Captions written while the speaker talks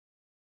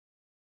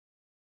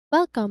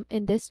Welcome.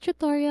 In this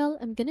tutorial,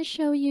 I'm gonna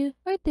show you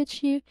or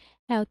teach you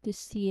how to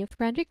see a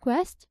friend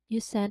request you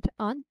sent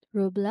on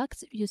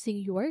Roblox using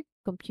your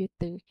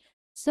computer.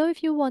 So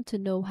if you want to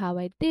know how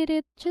I did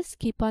it, just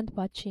keep on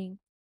watching.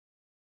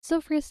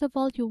 So first of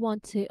all, you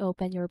want to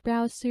open your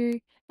browser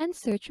and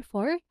search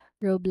for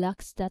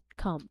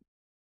roblox.com.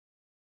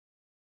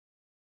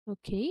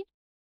 Okay.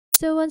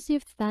 So once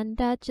you've done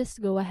that,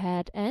 just go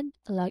ahead and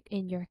log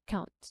in your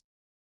account.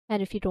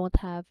 And if you don't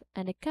have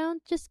an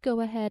account, just go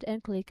ahead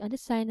and click on the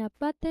sign up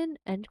button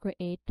and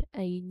create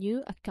a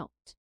new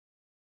account.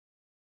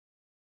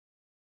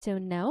 So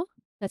now,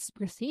 let's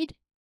proceed.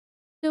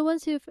 So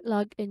once you've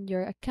logged in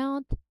your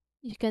account,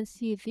 you can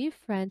see the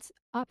friends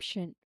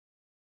option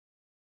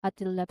at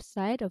the left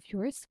side of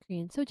your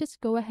screen. So just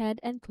go ahead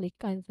and click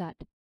on that.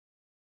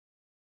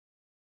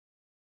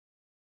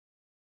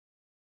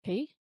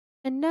 Okay.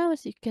 And now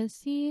as you can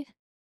see,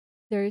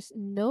 there's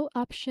no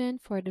option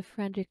for the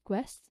friend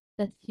request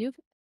that you've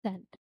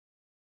sent.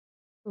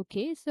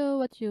 Okay, so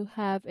what you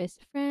have is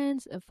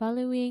friends,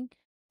 following,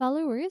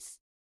 followers,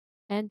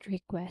 and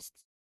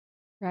requests,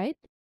 right?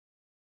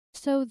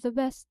 So the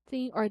best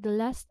thing or the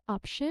last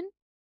option,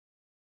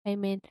 I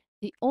mean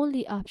the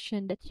only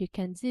option that you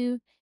can do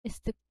is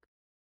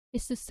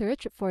to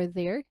search for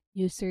their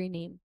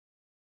username.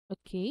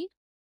 Okay?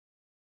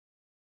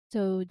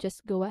 So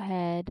just go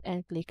ahead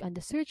and click on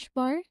the search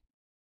bar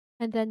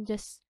and then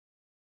just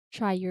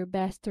try your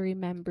best to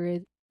remember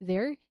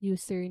their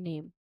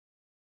username.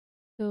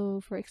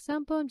 So for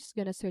example, I'm just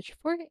gonna search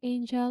for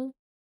Angel.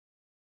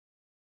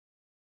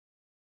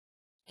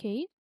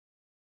 Okay.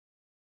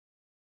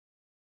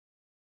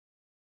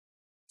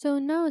 So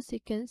now as you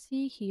can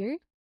see here,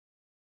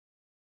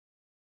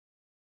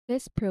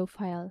 this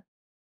profile.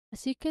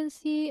 As you can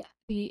see,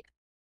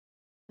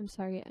 I'm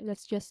sorry,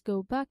 let's just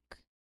go back.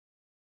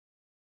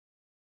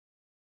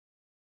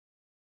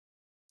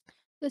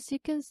 As you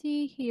can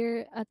see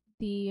here at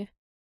the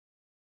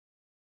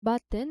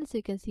buttons,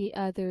 you can see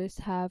others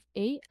have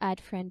a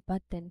add friend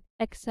button,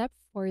 except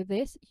for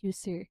this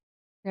user,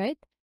 right?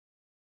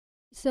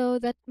 So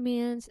that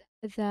means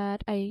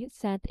that I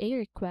sent a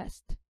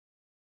request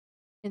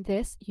in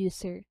this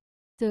user.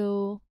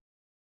 So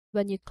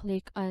when you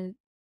click on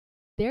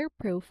their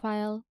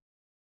profile,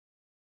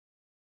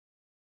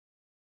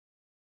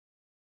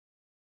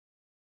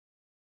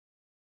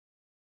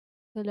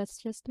 so let's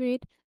just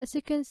wait. As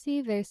you can see,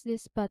 there's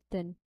this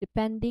button, the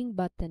pending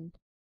button.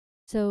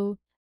 So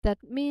that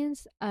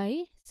means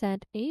I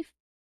sent a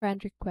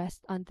friend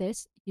request on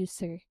this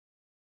user.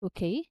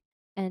 Okay,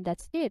 and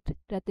that's it.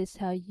 That is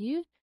how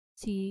you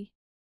see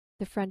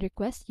the friend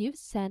request you've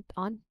sent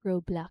on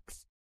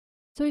Roblox.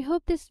 So I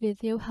hope this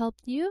video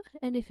helped you,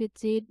 and if it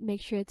did,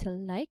 make sure to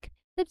like,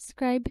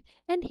 subscribe,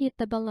 and hit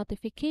the bell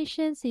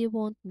notification so you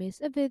won't miss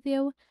a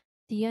video.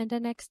 See you in the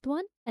next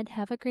one, and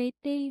have a great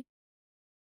day.